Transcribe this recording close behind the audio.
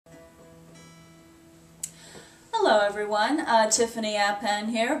Hello everyone, Tiffany Apan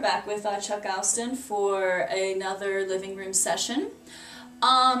here, back with Chuck Owston for another living room session.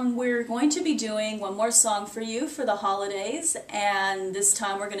 We're going to be doing one more song for you for the holidays, and this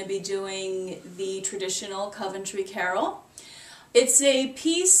time we're going to be doing the traditional Coventry carol. It's a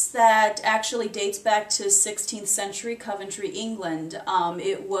piece that actually dates back to 16th century Coventry, England.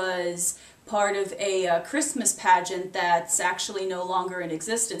 It was part of a Christmas pageant that's actually no longer in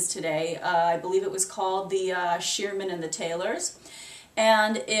existence today. I believe it was called the Shearmen and the Tailors,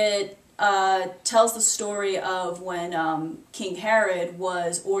 and it tells the story of when King Herod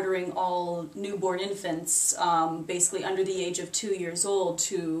was ordering all newborn infants, basically under the age of 2 years old,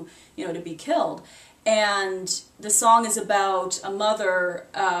 to be killed. And the song is about a mother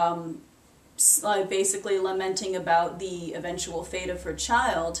basically lamenting about the eventual fate of her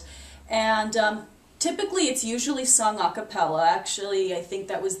child. And typically it's usually sung a cappella. Actually, I think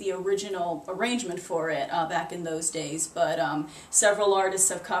that was the original arrangement for it back in those days, but several artists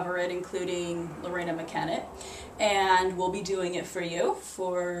have covered it, including Lorena McKennitt, and we'll be doing it for you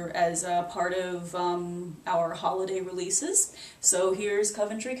as a part of our holiday releases. So here's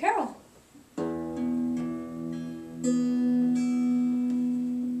Coventry Carol.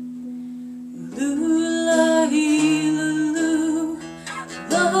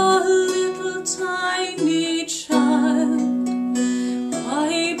 Tiny child,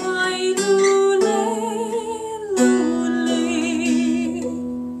 bye bye lule, lule,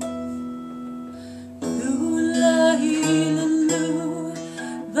 lula lulu,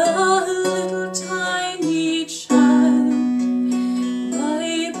 the little tiny child,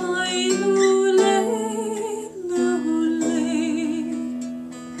 bye bye lule, lule.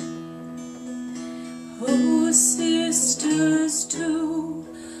 Oh sisters too,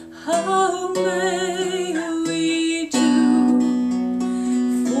 how may we do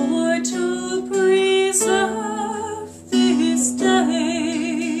for to preserve this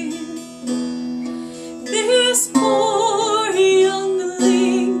day, this poor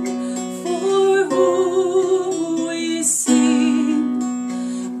youngling for whom we sing,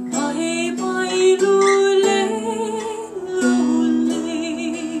 bye bye lule, lule.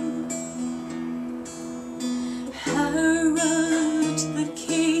 Herod the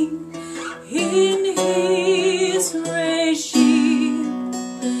king in his regime,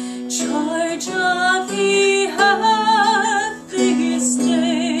 charge of he hath this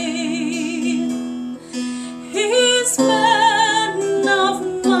day, his man of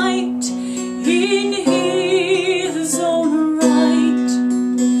might in his own right,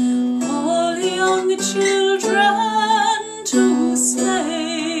 all young children